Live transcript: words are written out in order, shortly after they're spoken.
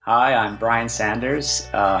Hi, I'm Brian Sanders.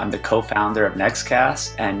 I'm the co-founder of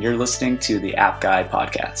Nextcast, and you're listening to the App Guy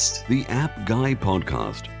podcast. The App Guy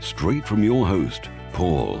podcast, straight from your host,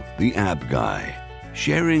 Paul, the App Guy,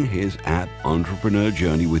 sharing his app entrepreneur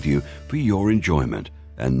journey with you for your enjoyment.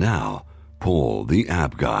 And now, Paul, the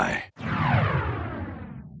App Guy.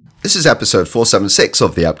 This is episode 476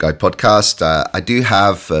 of the App Guide podcast. I do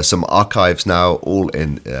have some archives now, all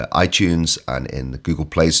in iTunes and in the Google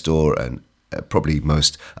Play Store and probably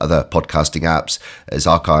most other podcasting apps. There's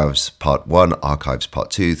Archives Part 1, Archives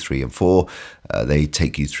Part 2, 3 and 4. They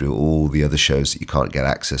take you through all the other shows that you can't get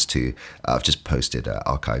access to. I've just posted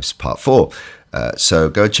Archives Part 4. So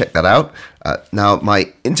go check that out. Now,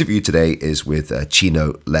 my interview today is with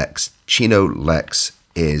Chino Lex. Chino Lex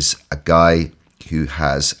is a guy who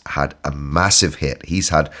has had a massive hit. He's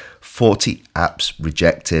had 40 apps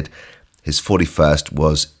rejected. His 41st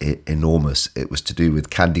was enormous. It was to do with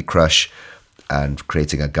Candy Crush and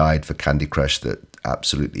creating a guide for Candy Crush that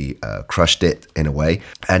absolutely crushed it in a way.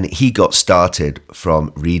 And he got started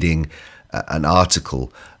from reading an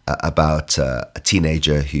article about a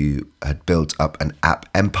teenager who had built up an app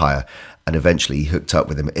empire, and eventually he hooked up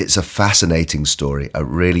with him. It's a fascinating story, a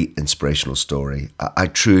really inspirational story. I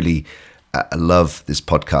truly love this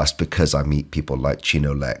podcast because I meet people like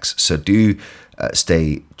Chino Lex. So do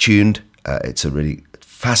stay tuned. It's a really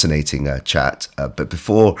fascinating chat. But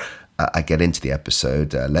before I get into the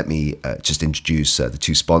episode, let me just introduce the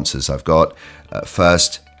two sponsors I've got.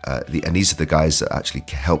 First, and these are the guys that actually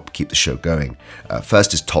help keep the show going.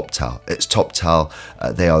 First is TopTal. It's TopTal.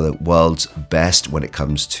 They are the world's best when it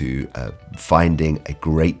comes to finding a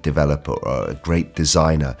great developer or a great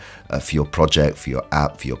designer for your project, for your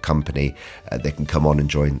app, for your company. They can come on and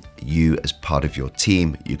join you as part of your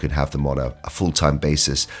team. You can have them on a full-time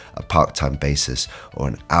basis, a part-time basis, or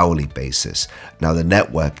an hourly basis. Now, the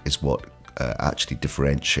network is what actually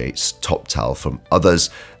differentiates TopTal from others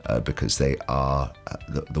because they are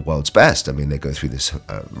the world's best. I mean, they go through this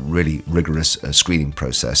really rigorous screening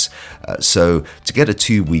process. So to get a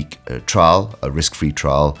 2-week trial, a risk-free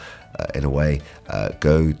trial in a way,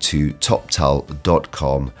 go to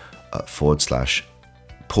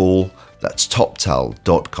toptal.com/Paul. That's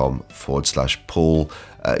toptal.com/Paul.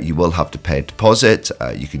 You will have to pay a deposit.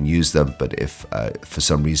 You can use them, but if for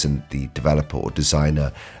some reason the developer or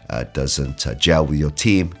designer doesn't gel with your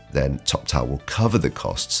team, then TopTal will cover the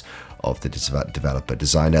costs of the developer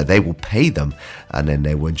designer. They will pay them, and then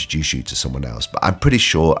they will introduce you to someone else. But I'm pretty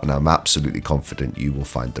sure, and I'm absolutely confident, you will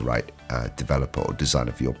find the right developer or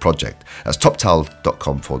designer for your project. That's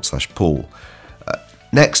toptal.com/Paul.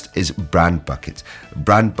 Next is Brand Bucket.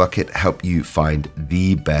 Brand Bucket help you find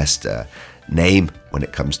the best name when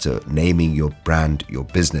it comes to naming your brand, your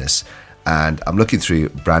business. And I'm looking through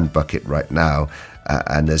Brand Bucket right now,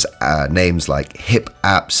 and there's names like Hip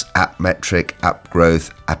Apps, AppMetric, App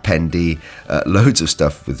Growth, Appendi, loads of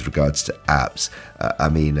stuff with regards to apps.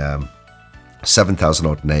 7,000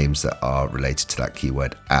 odd names that are related to that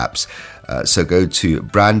keyword apps. So go to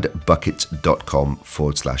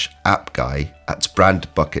brandbucket.com/appguy. That's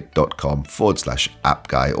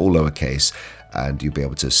brandbucket.com/appguy, all lowercase. And you'll be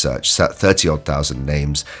able to search 30 odd thousand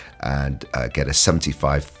names and get a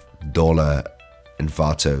 $75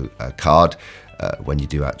 Envato card when you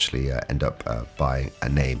do actually end up buying a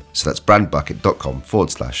name. So that's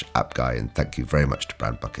brandbucket.com/appguy. And thank you very much to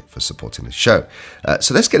Brandbucket for supporting the show.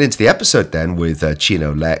 So let's get into the episode then with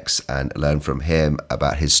Chino Lex and learn from him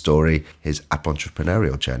about his story, his app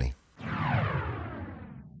entrepreneurial journey.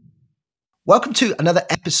 Welcome to another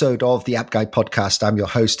episode of the App Guide podcast. I'm your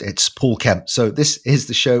host. It's Paul Kemp. So this is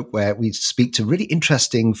the show where we speak to really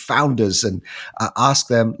interesting founders and ask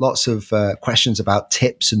them lots of questions about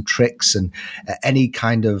tips and tricks and any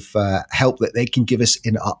kind of help that they can give us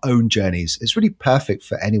in our own journeys. It's really perfect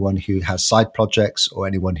for anyone who has side projects or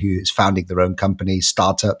anyone who is founding their own company,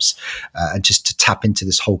 startups, and just to tap into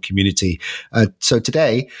this whole community. So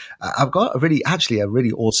today I've got a really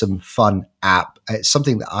awesome, fun app. It's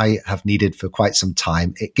something that I have needed for quite some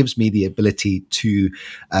time. It gives me the ability to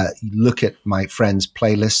look at my friends'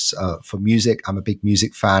 playlists for music. I'm a big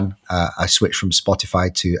music fan. I switched from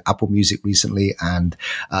Spotify to Apple Music recently, and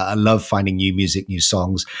I love finding new music, new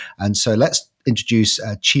songs. And so let's introduce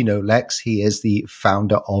Chino Lex. He is the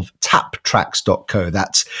founder of taptracks.co.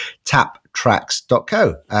 That's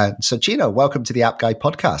taptracks.co. So Chino, welcome to the App Guy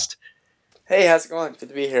podcast. Hey, how's it going? Good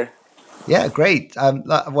to be here. Yeah, great.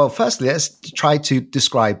 Well, firstly, let's try to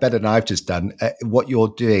describe better than I've just done what you're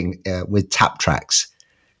doing with TapTracks.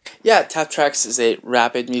 Yeah, TapTracks is a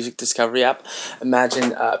rapid music discovery app.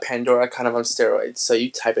 Imagine Pandora kind of on steroids. So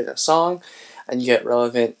you type in a song and you get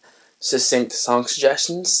relevant succinct song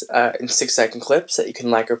suggestions in 6-second clips that you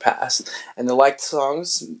can like or pass. And the liked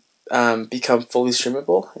songs become fully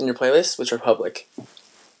streamable in your playlist, which are public.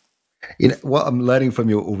 You know what I'm learning from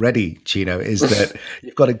you already, Chino, is that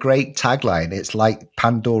you've got a great tagline. It's like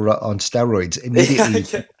Pandora on steroids. Immediately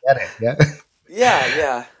you Yeah, get it. Yeah.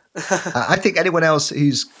 yeah. I think anyone else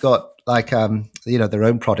who's got like their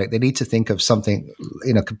own product, they need to think of something,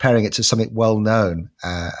 comparing it to something well known.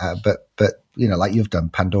 But like you've done,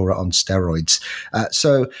 Pandora on steroids.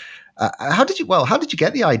 So how did you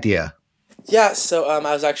get the idea? Yeah, so I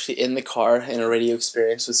was actually in the car in a radio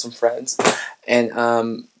experience with some friends, and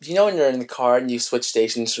when you're in the car and you switch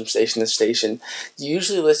stations from station to station, you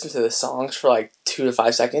usually listen to the songs for like 2 to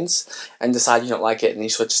 5 seconds and decide you don't like it and you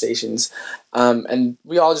switch stations, and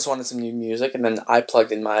we all just wanted some new music, and then I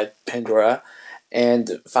plugged in my Pandora,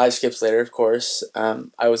 and 5 skips later, of course,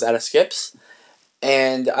 I was out of skips,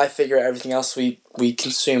 and I figure everything else we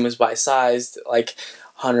consume is bite-sized, like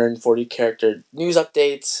 140 character news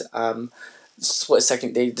updates, split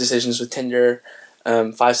second date decisions with Tinder,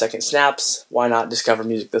 5-second snaps. Why not discover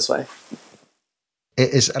music this way?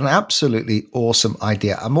 It is an absolutely awesome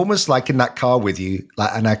idea. I'm almost like in that car with you,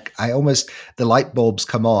 and I almost, the light bulbs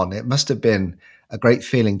come on. It must have been a great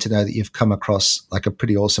feeling to know that you've come across like a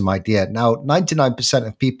pretty awesome idea. Now, 99%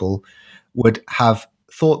 of people would have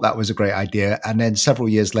thought that was a great idea, and then several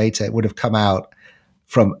years later, it would have come out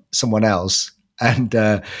from someone else, and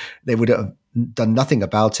they would have done nothing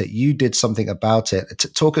about it. You did something about it.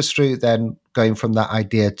 Talk us through then going from that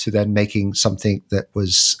idea to then making something that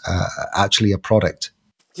was actually a product.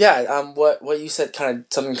 Yeah, what you said, kind of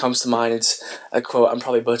something comes to mind. It's a quote. I'm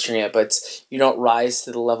probably butchering it, but you don't rise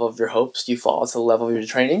to the level of your hopes. You fall to the level of your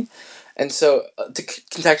training. And so to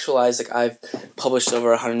contextualize, like I've published over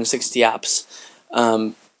 160 apps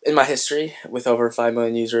in my history with over 5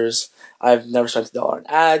 million users. I've never spent $1 on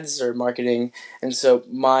ads or marketing, and so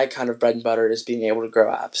my kind of bread and butter is being able to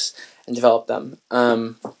grow apps and develop them.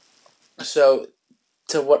 So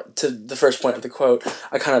to the first point of the quote,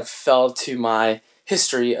 I kind of fell to my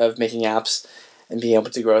history of making apps and being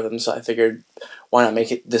able to grow them. So I figured, why not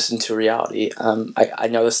make this into reality? I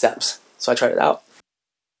know the steps, so I tried it out.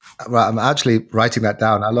 Right, I'm actually writing that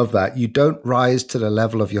down. I love that. You don't rise to the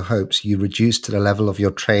level of your hopes, you reduce to the level of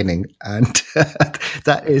your training. And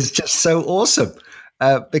that is just so awesome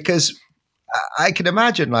because I can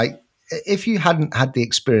imagine, like, if you hadn't had the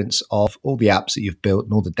experience of all the apps that you've built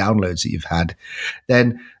and all the downloads that you've had,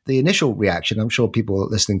 then the initial reaction, I'm sure people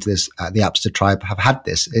listening to this, the Appster Tribe have had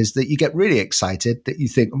this, is that you get really excited, that you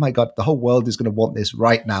think, oh my God, the whole world is going to want this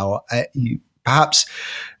right now. You perhaps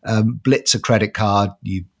blitz a credit card,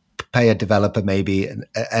 you pay a developer maybe,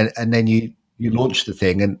 and then you launch the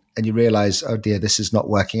thing and you realize, oh dear, this is not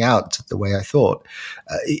working out the way I thought.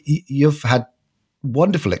 You've had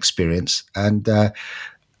wonderful experience. And do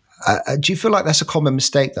you feel like that's a common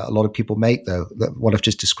mistake that a lot of people make, though, that what I've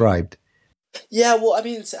just described? Yeah, well, I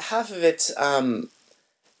mean, half of it's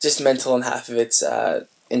just mental and half of it's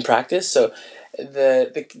in practice. So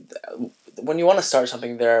the when you want to start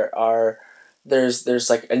something, there's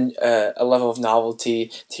like a level of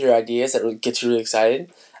novelty to your ideas that gets you really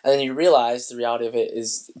excited, and then you realize the reality of it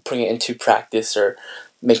is putting it into practice or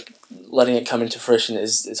letting it come into fruition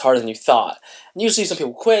is harder than you thought. And usually some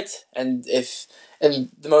people quit, and the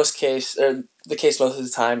case most of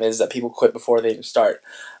the time is that people quit before they even start,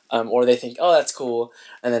 or they think, oh, that's cool,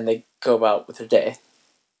 and then they go about with their day.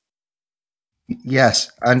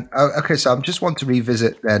 Yes. And okay, so I just want to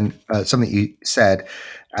revisit then something you said,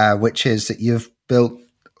 which is that you've built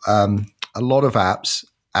a lot of apps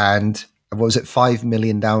and what was it, 5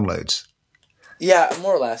 million downloads? Yeah,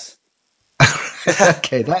 more or less.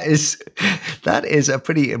 Okay, that is a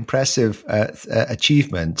pretty impressive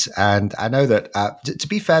achievement, and I know that. To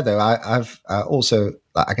be fair, though, I've also,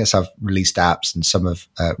 I guess, I've released apps, and some have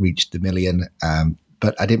reached the million,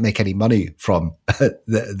 but I didn't make any money from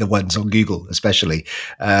the ones on Google, especially.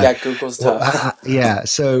 Yeah, Google's tough. Yeah,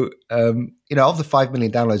 so of the 5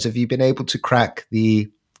 million downloads, have you been able to crack the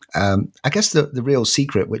I guess the real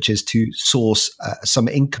secret, which is to source some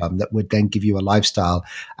income that would then give you a lifestyle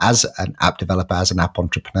as an app developer, as an app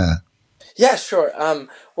entrepreneur? Yeah, sure.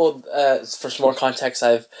 Well, for some more context,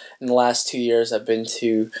 in the last 2 years, I've been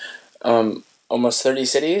to almost 30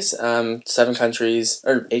 cities, 7 countries,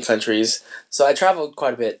 or 8 countries. So I traveled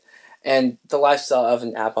quite a bit. And the lifestyle of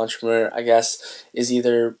an app entrepreneur, I guess, is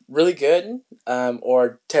either really good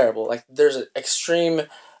or terrible. Like, there's an extreme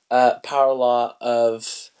power law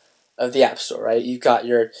of the App Store, right? You've got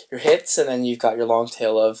your hits, and then you've got your long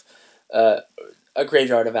tail of a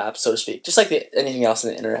graveyard of apps, so to speak. Just like anything else on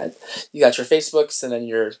the internet, you got your Facebooks, and then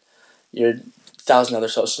your 1,000 other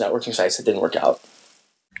social networking sites that didn't work out.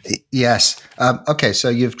 Yes. Okay, so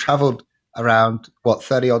you've traveled around,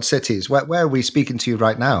 30 odd cities. Where are we speaking to you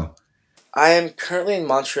right now? I am currently in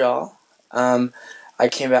Montreal. I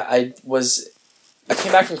came back. I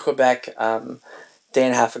came back from Quebec day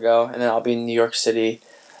and a half ago, and then I'll be in New York City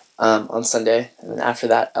on Sunday, and then after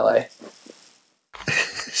that, LA.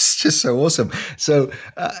 It's just so awesome. So,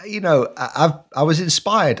 I was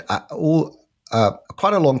inspired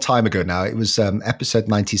quite a long time ago now. It was episode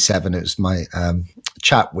 97. It was my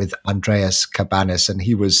chat with Andreas Cabanis, and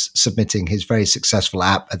he was submitting his very successful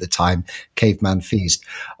app at the time, Caveman Feast,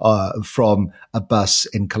 from a bus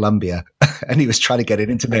in Colombia, and he was trying to get an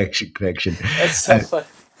internet connection. That's so fun.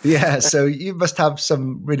 Yeah, so you must have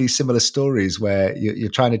some really similar stories where you're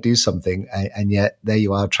trying to do something, and yet there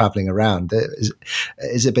you are traveling around.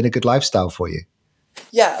 Has it been a good lifestyle for you?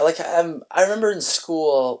 Yeah, like I remember in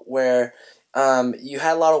school where you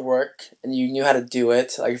had a lot of work and you knew how to do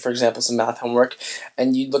it. Like for example, some math homework,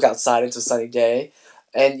 and you'd look outside into a sunny day,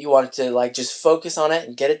 and you wanted to like just focus on it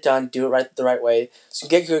and get it done, do it the right way, so you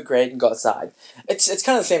get a good grade and go outside. It's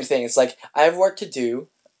kind of the same thing. It's like I have work to do,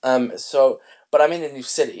 but I'm in a new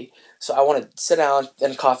city, so I want to sit down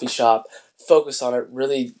in a coffee shop, focus on it,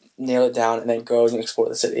 really nail it down, and then go and explore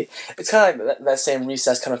the city. It's kind of like that same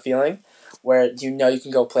recess kind of feeling, where you know you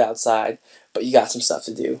can go play outside, but you got some stuff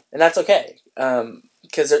to do, and that's okay,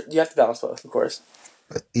 because you have to balance both, of course.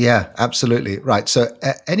 Yeah, absolutely. Right. So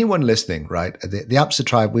anyone listening, right, the Appster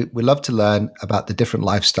Tribe, we love to learn about the different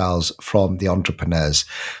lifestyles from the entrepreneurs.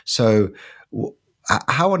 So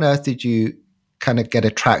how on earth did you kind of get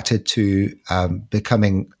attracted to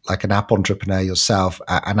becoming like an app entrepreneur yourself,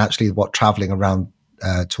 and actually traveling around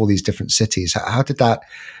to all these different cities? How did that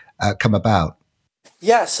come about?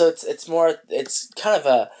 Yeah, so it's kind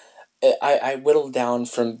of I whittled down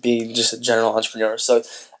from being just a general entrepreneur. So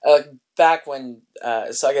back when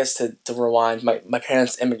so I guess to rewind, my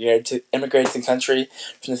parents immigrated to the country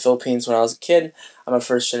from the Philippines when I was a kid. I'm a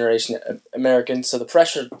first generation American, so the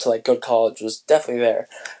pressure to like go to college was definitely there.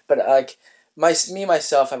 But like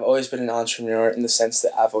myself, I've always been an entrepreneur in the sense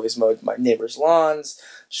that I've always mowed my neighbors' lawns,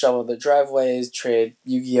 shoveled their driveways, traded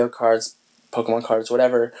Yu-Gi-Oh cards, Pokemon cards,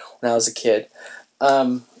 whatever when I was a kid.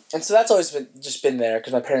 And so that's always been there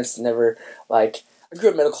because my parents never like. I grew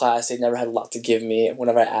up middle class. They never had a lot to give me.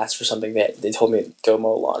 Whenever I asked for something, they told me to go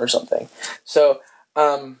mow a lawn or something. So,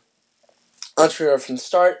 entrepreneur from the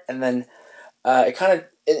start, and then it kind of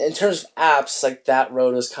in terms of apps, like that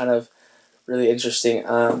road was kind of really interesting.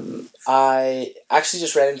 I actually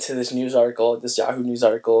just ran into this news article, this Yahoo News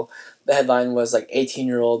article. The headline was like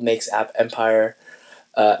 18-year-old makes app empire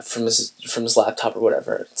from his laptop or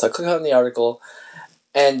whatever. So I click on the article,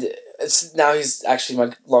 and now he's actually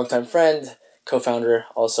my longtime friend, co-founder,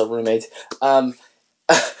 also roommate. Oh,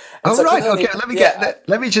 right. Okay.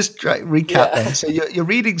 Let me just recap then. So you're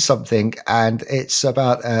reading something, and it's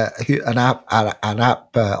about an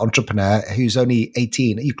app entrepreneur who's only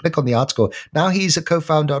 18. You click on the article. Now he's a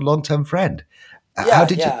co-founder and long-term friend. How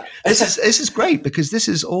did you? This is great because this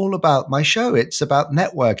is all about my show. It's about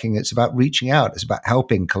networking. It's about reaching out. It's about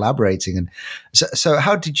helping, collaborating, and so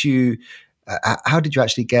how did you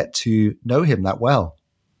actually get to know him that well?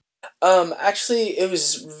 Actually, it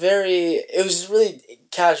was really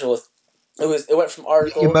casual. It went from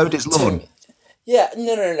article. You mowed his lawn. Yeah,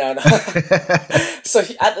 no. So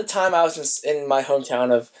at the time, I was in my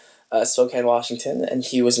hometown of Spokane, Washington, and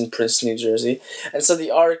he was in Princeton, New Jersey. And so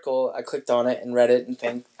the article, I clicked on it and read it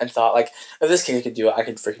and thought like, if this kid could do it, I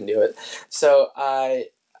could freaking do it. So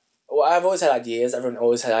I've always had ideas. Everyone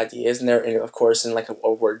always had ideas, and they're of course in like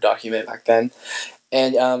a Word document back then.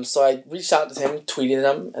 And so I reached out to him, tweeted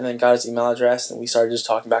him, and then got his email address, and we started just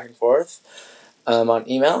talking back and forth on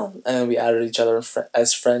email, and then we added each other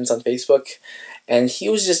as friends on Facebook, and he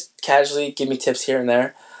was just casually giving me tips here and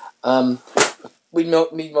there. We'd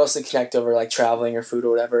mostly connect over like traveling or food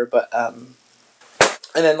or whatever, but and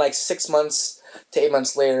then like 6 months to 8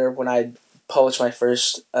 months later, when I published my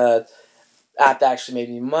first app that actually made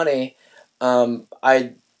me money,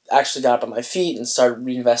 I actually got up on my feet and started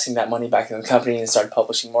reinvesting that money back in the company and started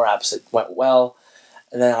publishing more apps. It went well,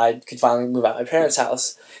 and then I could finally move out of my parents'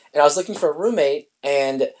 house. And I was looking for a roommate,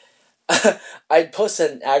 and I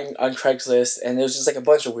posted an ad on Craigslist, and there was just like a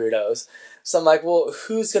bunch of weirdos. So I'm like, well,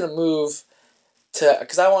 who's gonna move to?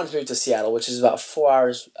 Because I wanted to move to Seattle, which is about 4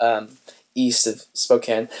 hours east of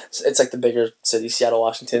Spokane. It's like the bigger city, Seattle,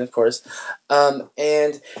 Washington, of course.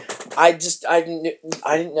 And I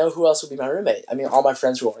didn't know who else would be my roommate. I mean, all my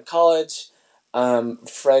friends were going to college.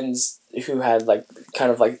 Friends who had like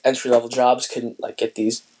kind of like entry level jobs couldn't like get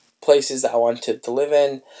these places that I wanted to live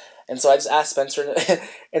in, And so I just asked Spencer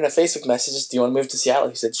in a Facebook message, "Do you want to move to Seattle?"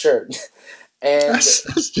 He said, "Sure." And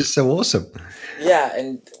That's just so awesome. yeah,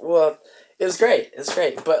 and well, it was great. It was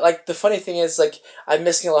great. But like the funny thing is, like I'm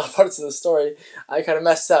missing a lot of parts of the story. I kind of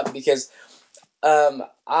messed up because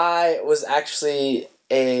I was actually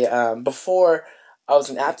before I was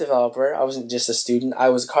an app developer. I wasn't just a student. I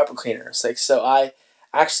was a carpet cleaner. So I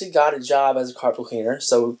actually got a job as a carpet cleaner.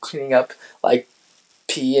 So cleaning up like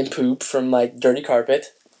pee and poop from like dirty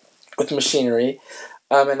carpet with machinery.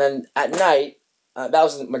 And then at night, that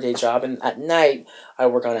was my day job. And at night, I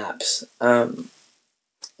work on apps.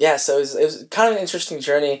 Yeah, so it was kind of an interesting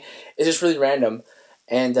journey. It's just really random.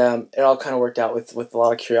 And it all kind of worked out with a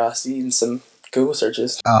lot of curiosity and some Google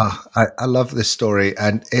searches. I love this story,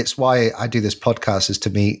 and it's why I do this podcast, is to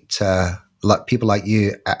meet like people like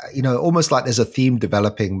you. Almost like there's a theme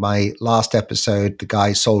developing. My last episode, the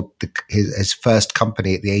guy sold his first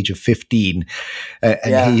company at the age of 15, and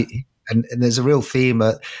Yeah. and there's a real theme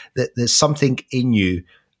that there's something in you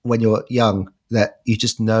when you're young that you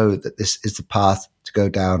just know that this is the path to go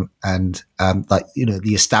down. And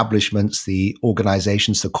the establishments, the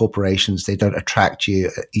organizations, the corporations, they don't attract you.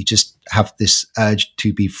 You just have this urge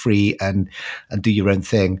to be free and do your own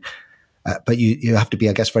thing. But you have to be,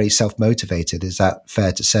 I guess, very self-motivated. Is that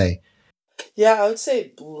fair to say? Yeah, I would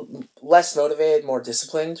say less motivated, more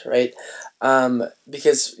disciplined, right?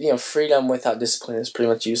 Because freedom without discipline is pretty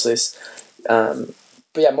much useless. But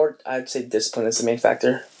yeah, I'd say discipline is the main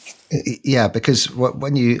factor. Yeah, because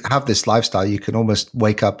when you have this lifestyle, you can almost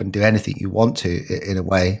wake up and do anything you want to in a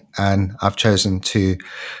way. And I've chosen to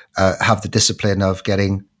have the discipline of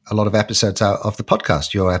getting a lot of episodes out of the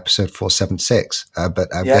podcast, your episode 476.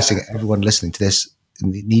 But I'm guessing everyone listening to this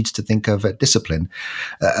needs to think of discipline.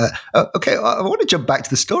 Okay, I want to jump back to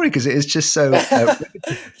the story because it is just so.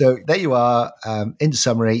 So there you are. In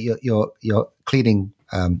summary, you're cleaning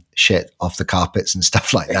shit off the carpets and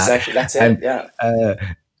stuff like that. Exactly, that's it. Yeah.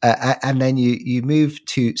 And then you move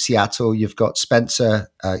to Seattle. You've got Spencer,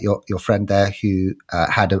 your friend there, who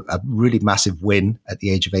had a really massive win at the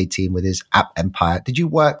age of 18 with his app empire. Did you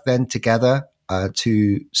work then together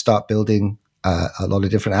to start building a lot of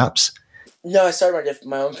different apps? No, I started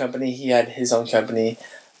my own company. He had his own company,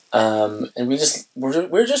 and we're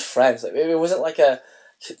just friends. Like, it wasn't like a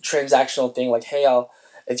transactional thing. Like, hey,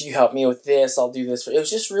 if you help me with this, I'll do this. It was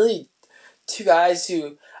just really two guys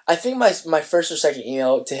who. I think my first or second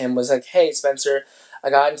email to him was like, "Hey, Spencer, I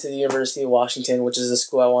got into the University of Washington, which is a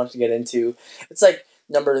school I wanted to get into. It's like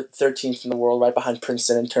number 13th in the world, right behind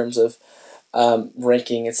Princeton in terms of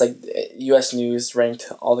ranking. It's like U.S. News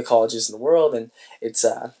ranked all the colleges in the world, and it's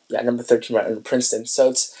number 13 right under Princeton. So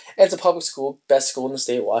it's a public school, best school in the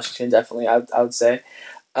state of Washington, definitely. I would say,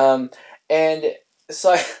 and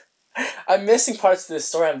so I'm missing parts of this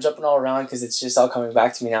story. I'm jumping all around because it's just all coming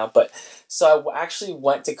back to me now. But so I actually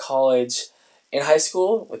went to college in high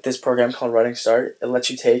school with this program called Running Start. It lets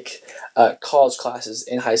you take college classes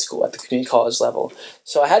in high school at the community college level.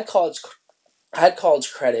 So I had college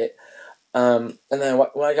credit. And then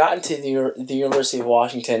when I got into the University of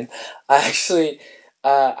Washington, I actually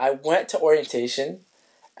I went to orientation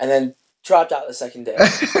and then dropped out the second day.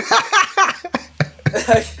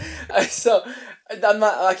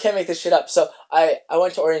 I can't make this shit up. So I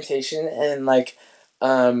went to orientation and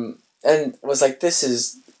and was like,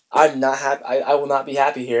 I'm not happy. I will not be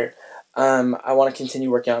happy here. I want to continue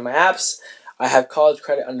working on my apps. I have college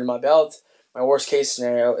credit under my belt. My worst case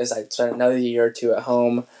scenario is I spend another year or two at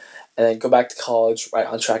home and then go back to college right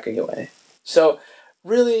on track anyway. So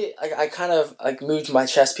really, I kind of moved my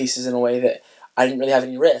chess pieces in a way that I didn't really have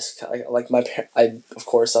any risk. Of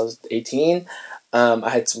course, I was 18. I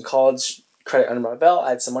had some college credit under my belt. I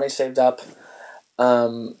had some money saved up.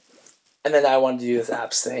 And then I wanted to do this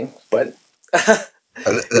apps thing, but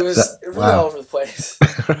it was really all over the place.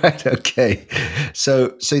 Right. Okay.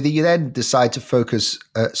 So you then decide to focus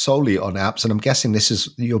solely on apps, and I'm guessing this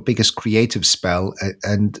is your biggest creative spell.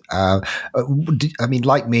 And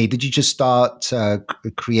like me, did you just start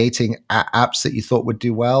creating apps that you thought would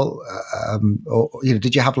do well, or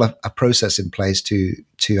did you have a process in place to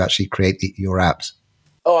actually create your apps?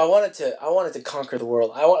 Oh, I wanted to conquer the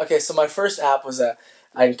world. So my first app was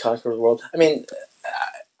I didn't conquer the world. I mean,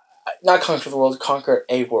 not conquer the world, conquer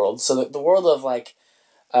a world. So the world of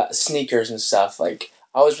sneakers and stuff. Like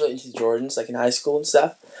I was really into Jordans, like in high school and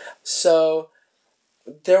stuff. So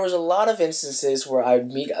there was a lot of instances where I'd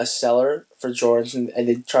meet a seller for Jordans and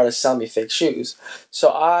they'd try to sell me fake shoes.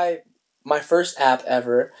 So my first app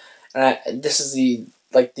ever, and this is the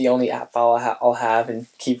only app file I'll have and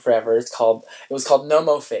keep forever. It was called No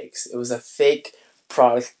Mo Fakes. It was a fake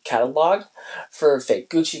product catalog for fake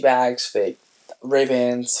Gucci bags, fake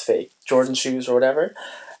Ray-Bans fake Jordan shoes or whatever,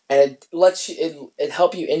 and it lets you it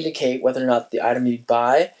help you indicate whether or not the item you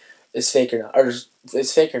buy is fake or not, or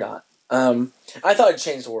is fake or not. I thought it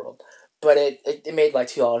changed the world, but it made like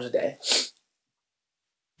 $2 a day.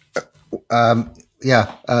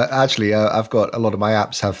 Yeah, actually, I've got a lot of my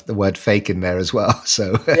apps have the word fake in there as well.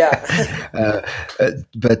 So Yeah.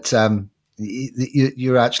 But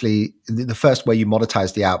you're actually the first way you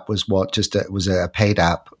monetized the app was what? Just was a paid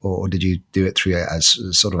app, or did you do it through as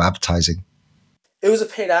sort of advertising? It was a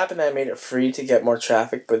paid app, and I made it free to get more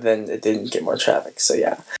traffic, but then it didn't get more traffic. So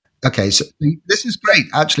yeah. Okay, so this is great.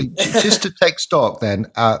 Actually, just to take stock then,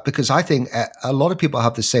 because I think a lot of people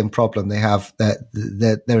have the same problem. They have that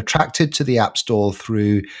they're attracted to the App Store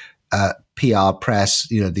through PR press,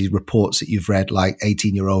 these reports that you've read, like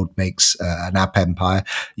 18-year-old makes an app empire.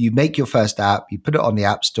 You make your first app, you put it on the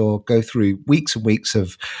App Store, go through weeks and weeks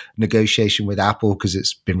of negotiation with Apple because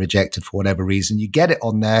it's been rejected for whatever reason. You get it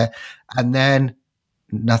on there, and then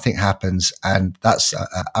nothing happens. And that's,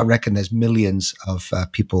 I reckon there's millions of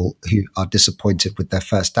people who are disappointed with their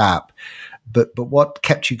first app. But what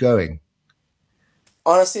kept you going?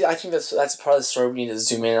 Honestly, I think that's part of the story we need to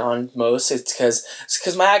zoom in on most. It's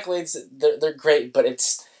because my accolades, they're great, but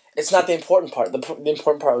it's not the important part. The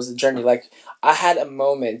important part was the journey. Like, I had a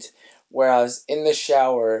moment where I was in the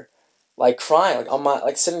shower, like crying,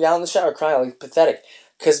 like sitting down in the shower crying, like pathetic.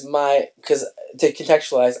 Because to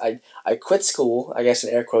contextualize, I quit school, I guess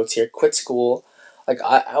in air quotes here, quit school. Like,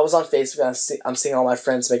 I was on Facebook, I'm seeing all my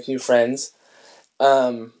friends make new friends.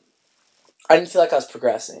 I didn't feel like I was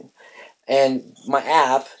progressing. And my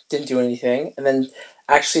app didn't do anything. And then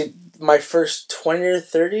actually my first 20 or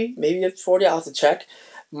 30, maybe 40, I'll have to check.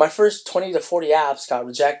 My first 20 to 40 apps got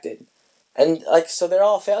rejected. And so they're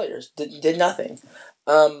all failures, did nothing.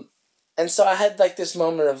 And so I had like this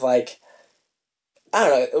moment of like, I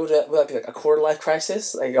don't know, would that be like a quarter life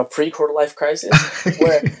crisis, like a pre-quarter life crisis,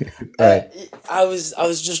 where Right. I was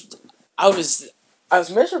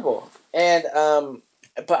miserable, and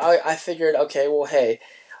but I figured, okay, well, hey,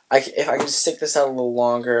 if I can stick this out a little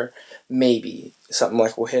longer, maybe something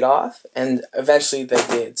like will hit off, and eventually they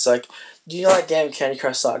did. It's like, do you know that game Candy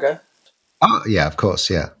Crush Saga? Oh yeah, of course,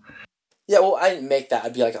 yeah. Yeah, well, I didn't make that.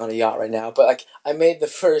 I'd be like on a yacht right now. But like, I made the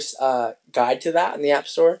first guide to that in the App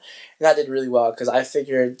Store, and that did really well because I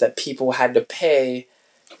figured that people had to pay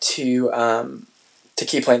to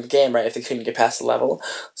keep playing the game, right? If they couldn't get past the level,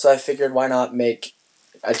 so I figured why not make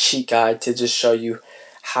a cheat guide to just show you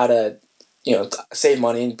how to, save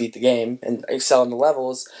money and beat the game and excel in the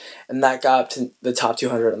levels, and that got up to the top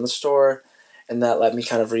 200 on the store, and that let me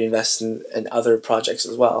kind of reinvest in other projects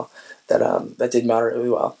as well that did moderately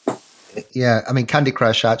well. Yeah, I mean, Candy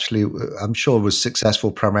Crush actually, I'm sure, was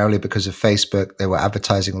successful primarily because of Facebook. They were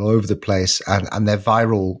advertising all over the place, and their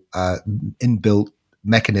viral inbuilt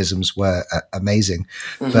mechanisms were amazing.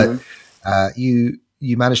 Mm-hmm. But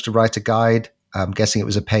you managed to write a guide. I'm guessing it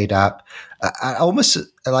was a paid app. I almost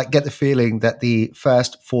get the feeling that the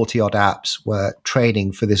first 40 odd apps were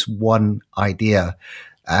training for this one idea,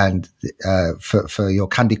 and for your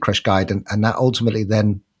Candy Crush guide, and that ultimately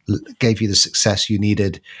then gave you the success you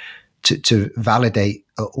needed to validate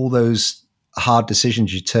all those hard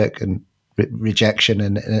decisions you took and rejection,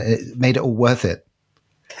 and it made it all worth it.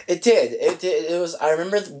 It did. It was. I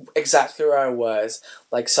remember exactly where I was.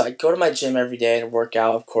 So I'd go to my gym every day and work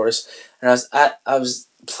out, of course. And I was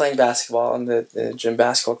playing basketball on the gym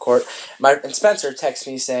basketball court. And Spencer texted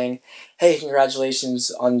me saying, "Hey, congratulations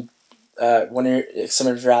on some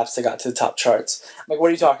of your apps that got to the top charts." I'm like, "What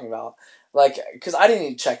are you talking about?" Because I didn't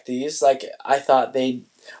even check these. I thought they'd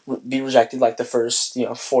be rejected the first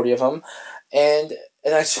 40 of them, and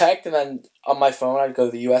I checked, and then on my phone I'd go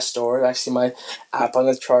to the U.S. store and I see my app on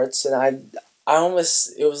the charts, and I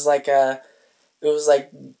almost, it was like the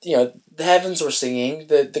heavens were singing,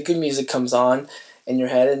 the good music comes on in your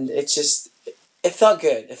head, and it felt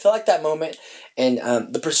good. It felt like that moment, and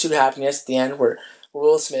the pursuit of happiness at the end where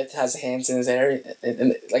Will Smith has hands in his air,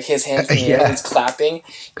 and his hands in the air, and he's clapping,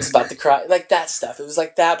 he's about to cry, that stuff. It was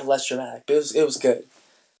like that, but less dramatic. But it was good.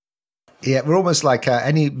 Yeah, we're almost like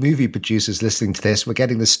any movie producers listening to this. We're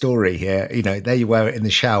getting the story here. There you were in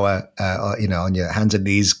the shower, on your hands and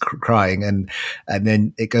knees crying, and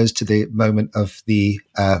then it goes to the moment of the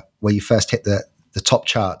where you first hit the top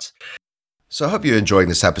charts. So I hope you're enjoying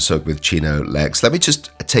this episode with Chino Lex. Let me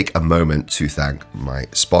just take a moment to thank my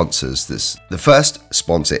sponsors. The first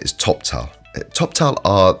sponsor is TopTal. TopTal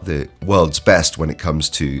are the world's best when it comes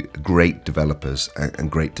to great developers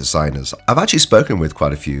and great designers. I've actually spoken with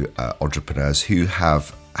quite a few entrepreneurs who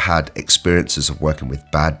have had experiences of working with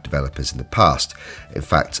bad developers in the past. In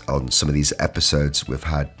fact, on some of these episodes, we've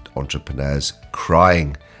had entrepreneurs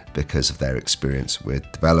crying because of their experience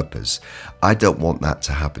with developers. I don't want that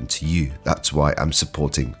to happen to you. That's why I'm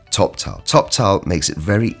supporting TopTal. TopTal makes it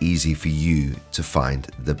very easy for you to find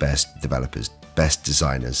the best developers, best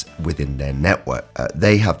designers within their network.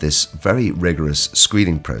 They have this very rigorous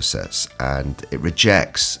screening process, and it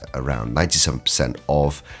rejects around 97%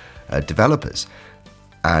 of developers.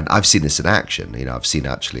 And I've seen this in action. I've seen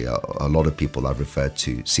actually a lot of people I've referred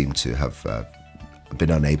to seem to have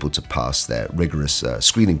been unable to pass their rigorous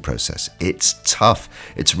screening process. It's tough.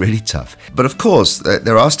 It's really tough. But of course,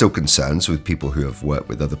 there are still concerns with people who have worked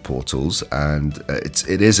with other portals, and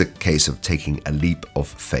it is a case of taking a leap of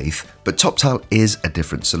faith. But TopTal is a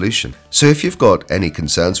different solution. So if you've got any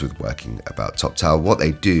concerns with working about TopTal, what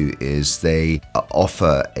they do is they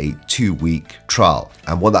offer a 2-week trial.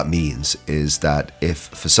 And what that means is that if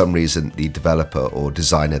for some reason the developer or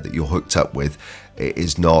designer that you're hooked up with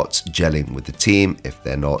is not gelling with the team, if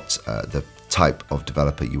they're not the type of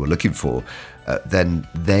developer you were looking for, then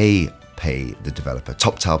they pay the developer.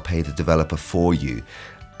 TopTal pay the developer for you,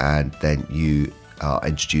 and then you are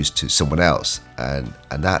introduced to someone else, and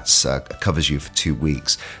that's covers you for 2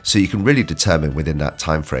 weeks. So you can really determine within that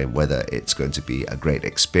time frame whether it's going to be a great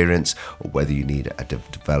experience or whether you need a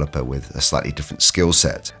developer with a slightly different skill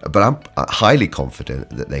set. But I'm highly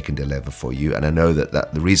confident that they can deliver for you, and I know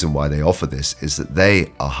that the reason why they offer this is that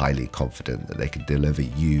they are highly confident that they can deliver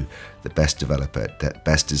you the best developer, the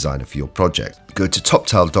best designer for your project. Go to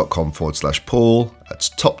toptal.com/Paul. That's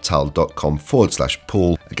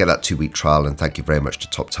toptal.com/Paul. Get that 2-week trial, and thank you very much to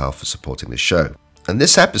TopTal for supporting the show. And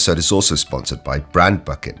this episode is also sponsored by Brand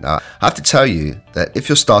Bucket. Now, I have to tell you that if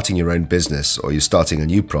you're starting your own business or you're starting a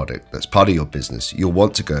new product that's part of your business, you'll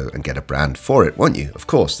want to go and get a brand for it, won't you? Of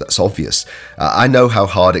course, that's obvious. I know how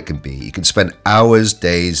hard it can be. You can spend hours,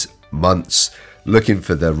 days, months looking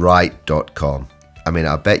for the right.com. I mean,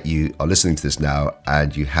 I bet you are listening to this now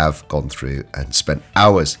and you have gone through and spent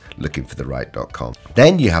hours looking for the right.com.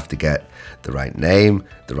 Then you have to get the right name,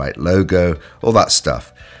 the right logo, all that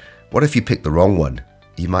stuff. What if you pick the wrong one?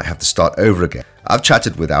 You might have to start over again. I've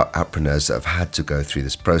chatted with entrepreneurs that have had to go through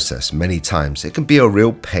this process many times. It can be a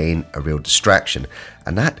real pain, a real distraction,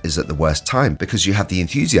 and that is at the worst time because you have the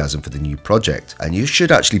enthusiasm for the new project, and you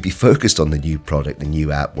should actually be focused on the new product, the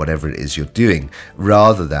new app, whatever it is you're doing,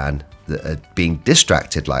 rather than being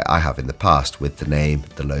distracted like I have in the past with the name,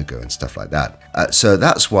 the logo, and stuff like that. So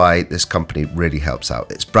that's why this company really helps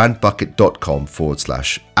out. It's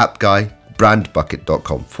brandbucket.com/appguy.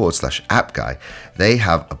 brandbucket.com/appguy. They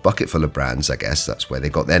have a bucket full of brands, I guess that's where they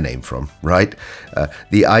got their name from, right?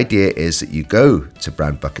 The idea is that you go to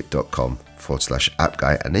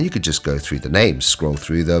brandbucket.com/appguy, and then you could just go through the names, scroll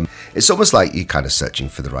through them. It's almost like you're kind of searching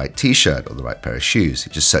for the right t-shirt or the right pair of shoes.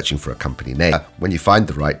 You're just searching for a company name. When you find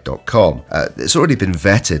the right.com, it's already been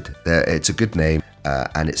vetted. It's a good name,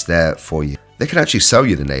 and it's there for you. They can actually sell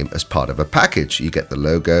you the name as part of a package. You get the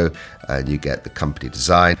logo and you get the company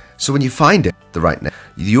design. So when you find it, the right name,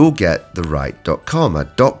 you'll get the right.com, a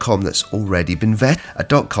 .com that's already been vetted, a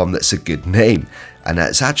 .com that's a good name, and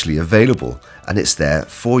it's actually available and it's there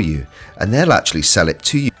for you. And they'll actually sell it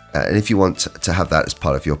to you. And if you want to have that as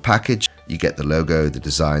part of your package, you get the logo, the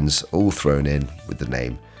designs all thrown in with the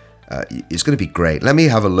name. It's going to be great. Let me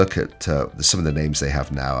have a look at some of the names they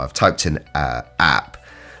have now. I've typed in app,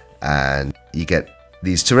 and you get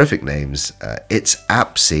these terrific names. It's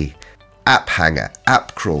Appsy, App Hanger,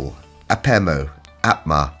 App Crawl, Appemo,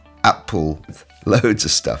 Appma, Apppool, loads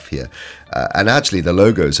of stuff here. And actually the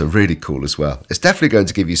logos are really cool as well. It's definitely going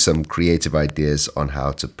to give you some creative ideas on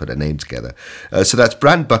how to put a name together. So that's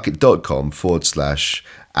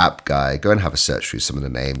brandbucket.com/appguy. Go and have a search through some of the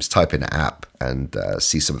names, type in app and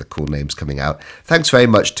see some of the cool names coming out. Thanks very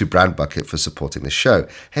much to Brand Bucket for supporting the show.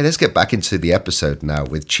 Hey, let's get back into the episode now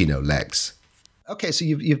with Chino Legs. Okay, so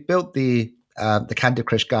you've built the Candy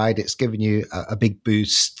Crush guide. It's given you a big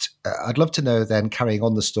boost. I'd love to know then, carrying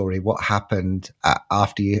on the story, what happened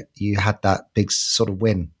after you had that big sort of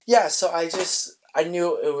win. Yeah, so I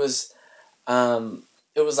knew it was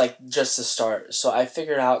like just the start. So I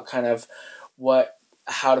figured out kind of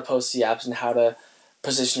how to post the apps and how to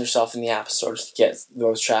position yourself in the app store to get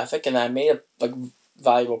those traffic, and I made like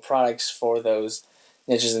valuable products for those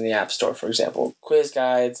niches in the app store. For example, quiz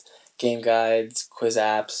guides, game guides, quiz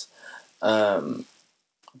apps,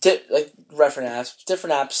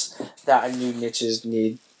 different apps that I knew niches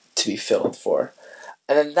need to be filled for.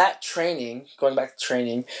 And then that training, going back to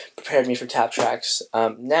training, prepared me for Tap Tracks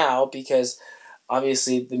now, because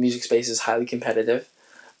obviously the music space is highly competitive.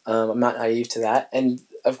 I'm not naive to that, and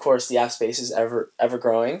of course the app space is ever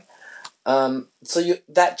growing.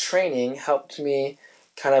 That training helped me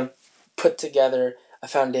kind of put together a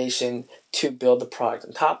foundation to build the product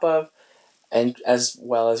on top of, and as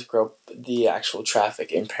well as grow the actual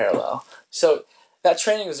traffic in parallel. So that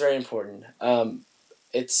training was very important.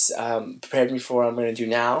 It's prepared me for what I'm going to do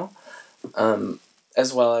now,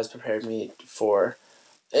 as well as prepared me for,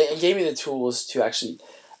 and gave me the tools to actually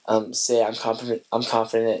say I'm confident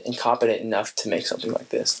and competent enough to make something like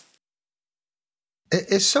this.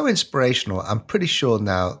 It's so inspirational. I'm pretty sure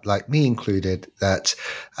now, like me included, that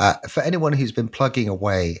for anyone who's been plugging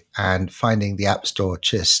away and finding the App Store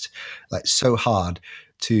just like so hard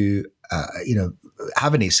to,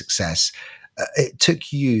 have any success, it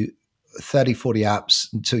took you 30, 40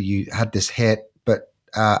 apps until you had this hit. But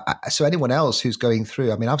so anyone else who's going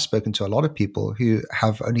through, I mean, I've spoken to a lot of people who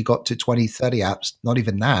have only got to 20, 30 apps, not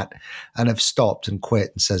even that, and have stopped and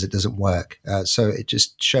quit and says it doesn't work. So it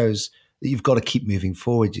just shows that you've got to keep moving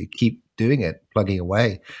forward. You keep doing it, plugging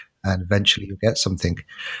away, and eventually you'll get something.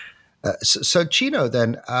 So Chino,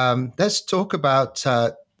 then let's talk about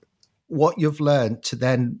what you've learned to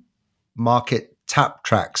then market Tap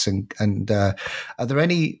Tracks, and are there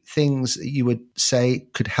any things that you would say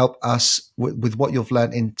could help us with what you've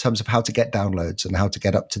learned in terms of how to get downloads and how to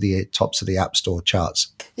get up to the tops of the App Store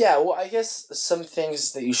charts? Yeah, well, I guess some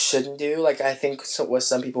things that you shouldn't do, like I think what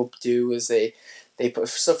some people do is they put,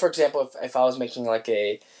 so for example, if I was making like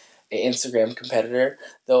a Instagram competitor,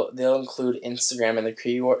 they'll include Instagram in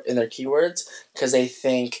their keywords because they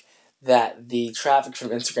think that the traffic from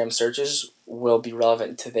Instagram searches will be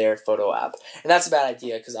relevant to their photo app. And that's a bad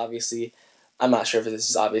idea because obviously, I'm not sure if this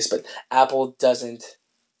is obvious, but Apple's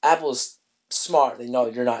smart. They know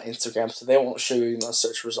you're not Instagram, so they won't show you those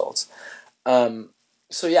search results.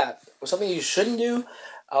 So yeah, something you shouldn't do,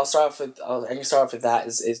 I can start off with that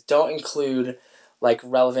is don't include like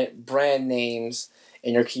relevant brand names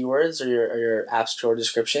in your keywords or your App Store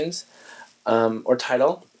descriptions or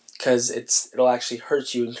title, because it'll actually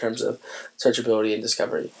hurt you in terms of searchability and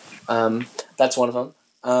discovery. That's one of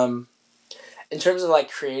them. In terms of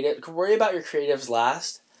like creative, worry about your creatives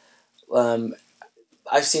last.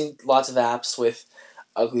 I've seen lots of apps with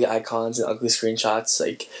ugly icons and ugly screenshots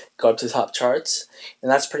like go up to the top charts,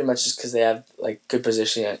 and that's pretty much just because they have like good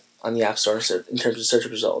positioning on the App Store in terms of search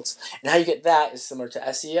results. And how you get that is similar to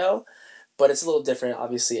SEO, but it's a little different.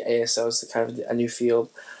 Obviously, ASO is kind of a new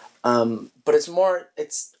field, but it's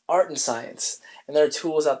art and science. And there are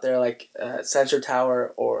tools out there like Sensor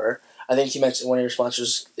Tower, or I think you mentioned one of your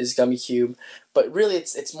sponsors is GummyCube, but really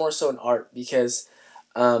it's more so an art because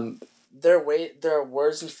there are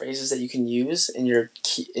words and phrases that you can use in your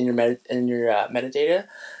metadata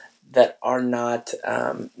that are not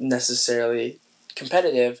necessarily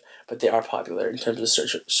competitive, but they are popular in terms of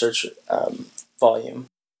search volume.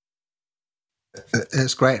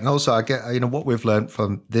 It's great, and also I get what we've learned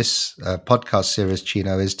from this podcast series,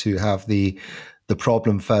 Chino, is to have the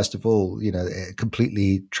problem first of all.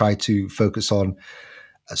 Completely try to focus on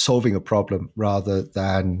solving a problem rather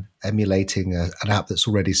than emulating an app that's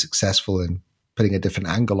already successful and putting a different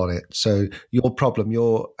angle on it. So your problem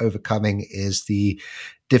you're overcoming is the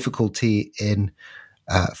difficulty in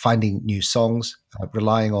finding new songs,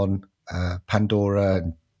 relying on Pandora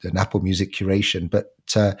and Apple Music curation. But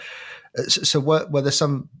so were there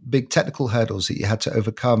some big technical hurdles that you had to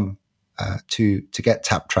overcome to get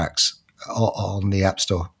Tap Tracks on the App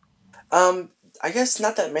Store? I guess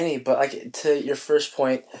not that many, but like to your first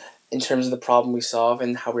point, in terms of the problem we solve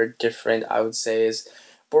and how we're different, I would say is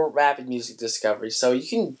we're rapid music discovery. So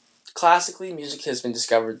classically, music has been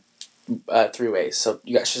discovered 3 ways. So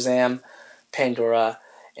you got Shazam, Pandora,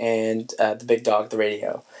 and the big dog, the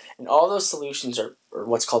radio. And all those solutions are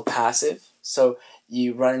what's called passive. So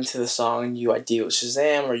you run into the song, you ID with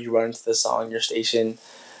Shazam, or you run into the song in your station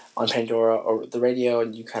on Pandora or the radio,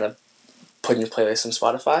 and you kind of put in your playlist on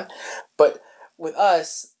Spotify. But with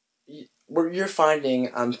us, you're finding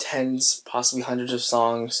tens, possibly hundreds of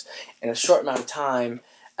songs in a short amount of time,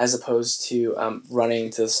 as opposed to running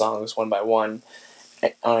to the songs one by one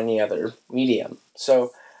on any other medium.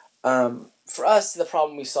 So for us, the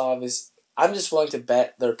problem we solve is I'm just willing to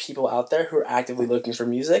bet there are people out there who are actively looking for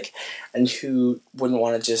music and who wouldn't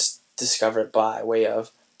want to just discover it by way of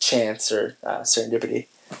chance or serendipity.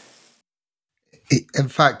 In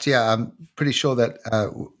fact, yeah, I'm pretty sure that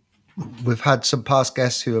we've had some past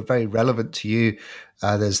guests who are very relevant to you.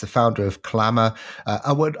 There's the founder of Clamour.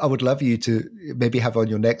 I would love you to maybe have on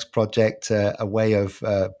your next project a way of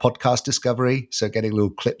podcast discovery. So getting little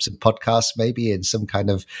clips of podcasts maybe in some kind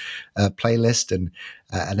of playlist and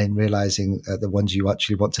then realizing the ones you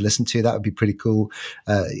actually want to listen to. That would be pretty cool.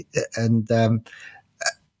 It's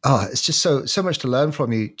just so much to learn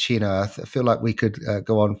from you, Chino. I feel like we could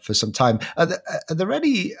go on for some time. Are there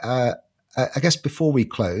any I guess before we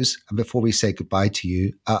close and before we say goodbye to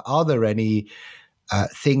you, are there any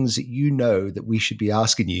things that you know that we should be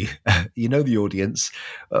asking you? You know the audience.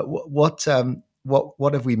 What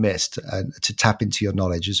have we missed to tap into your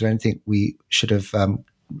knowledge? Is there anything we should have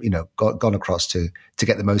gone across to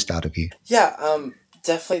get the most out of you? Yeah,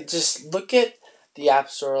 definitely. Just look at the App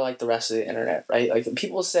Store like the rest of the internet, right? Like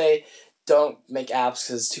people say, don't make apps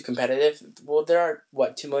because it's too competitive. Well, there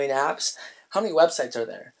are 2 million apps. How many websites are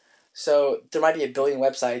there? So there might be 1 billion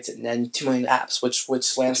websites and then 2 million apps.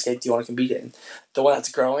 Which landscape do you want to compete in? The one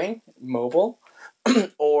that's growing, mobile,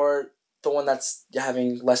 or the one that's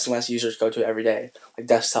having less and less users go to it every day, like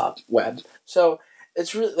desktop, web. So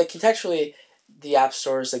it's really like contextually, the App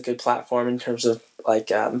Store is a good platform in terms of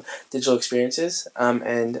like digital experiences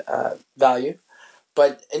and value.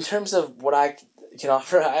 But in terms of what I can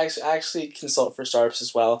offer, I actually consult for startups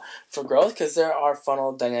as well for growth, because there are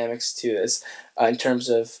funnel dynamics to this in terms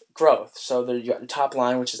of growth. So you got the top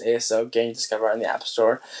line, which is ASO, getting discovered on the App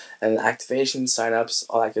Store, and activation, signups,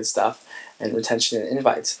 all that good stuff, and retention and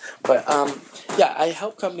invites. But yeah, I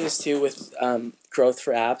help companies too with growth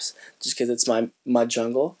for apps, just because it's my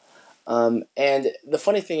jungle. And the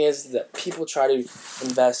funny thing is that people try to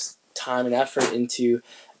invest time and effort into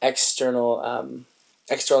external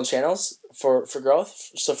channels for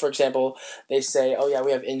growth. So, for example, they say, "Oh yeah,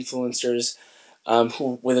 we have influencers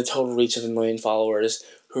who with a total reach of 1 million followers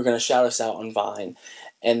who are going to shout us out on Vine,"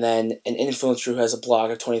 and then an influencer who has a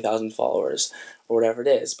blog of 20,000 followers or whatever it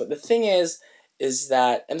is. But the thing is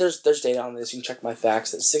that, and there's data on this. You can check my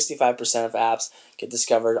facts, that 65% of apps get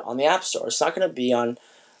discovered on the App Store. It's not going to be on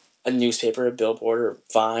a newspaper, a billboard, or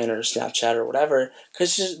Vine, or Snapchat, or whatever,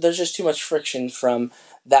 because there's just too much friction from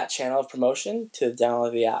that channel of promotion to the download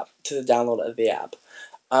of the app.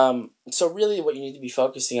 So really, what you need to be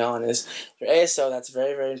focusing on is your ASO. That's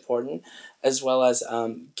very, very important, as well as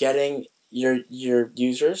getting your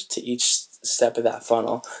users to each step of that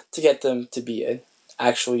funnel to get them to be an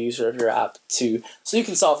actual user of your app, so you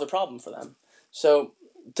can solve the problem for them. So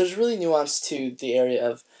there's really nuance to the area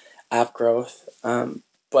of app growth.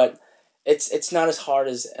 But it's not as hard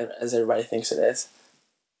as everybody thinks it is.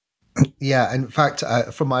 Yeah, in fact,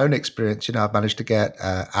 from my own experience, I've managed to get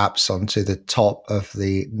apps onto the top of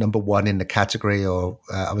the number one in the category, or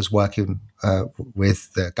I was working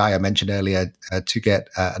with the guy I mentioned earlier to get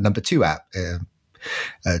a number two app,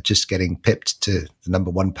 just getting pipped to the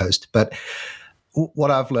number one post. But what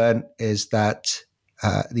I've learned is that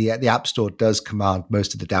the App Store does command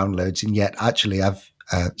most of the downloads, and yet actually I've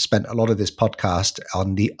spent a lot of this podcast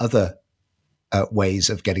on the other ways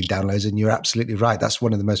of getting downloads, and you're absolutely right. That's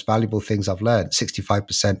one of the most valuable things I've learned.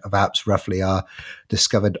 65% of apps roughly are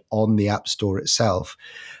discovered on the App Store itself,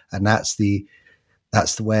 and that's the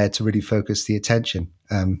where to really focus the attention.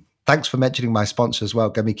 Thanks for mentioning my sponsor as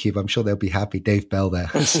well, GummyCube. I'm sure they'll be happy. Dave Bell there.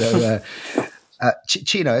 So,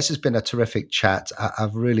 Chino, this has been a terrific chat.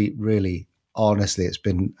 I've really, really, honestly, it's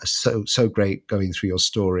been so great going through your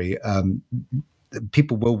story.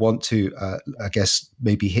 People will want to, I guess,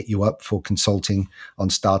 maybe hit you up for consulting on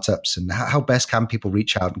startups. And how best can people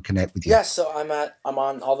reach out and connect with you? Yeah, so I'm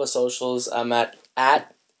on all the socials. I'm at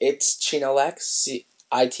it's Chinolex,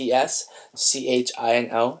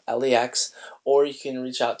 ITSCHINOLEX, or you can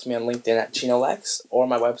reach out to me on LinkedIn at Chinolex, or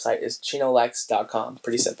my website is chinolex.com.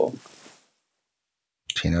 Pretty simple.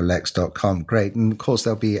 Chinolex.com. Great. And of course,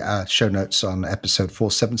 there'll be show notes on episode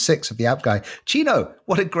 476 of The App Guy. Chino,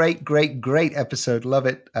 what a great episode. Love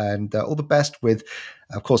it. And all the best with,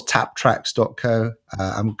 of course, taptracks.co.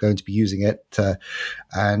 I'm going to be using it.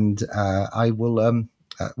 And I will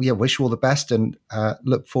wish you all the best, and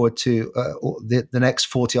look forward to the next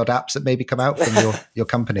 40 odd apps that maybe come out from your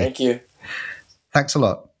company. Thank you. Thanks a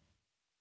lot.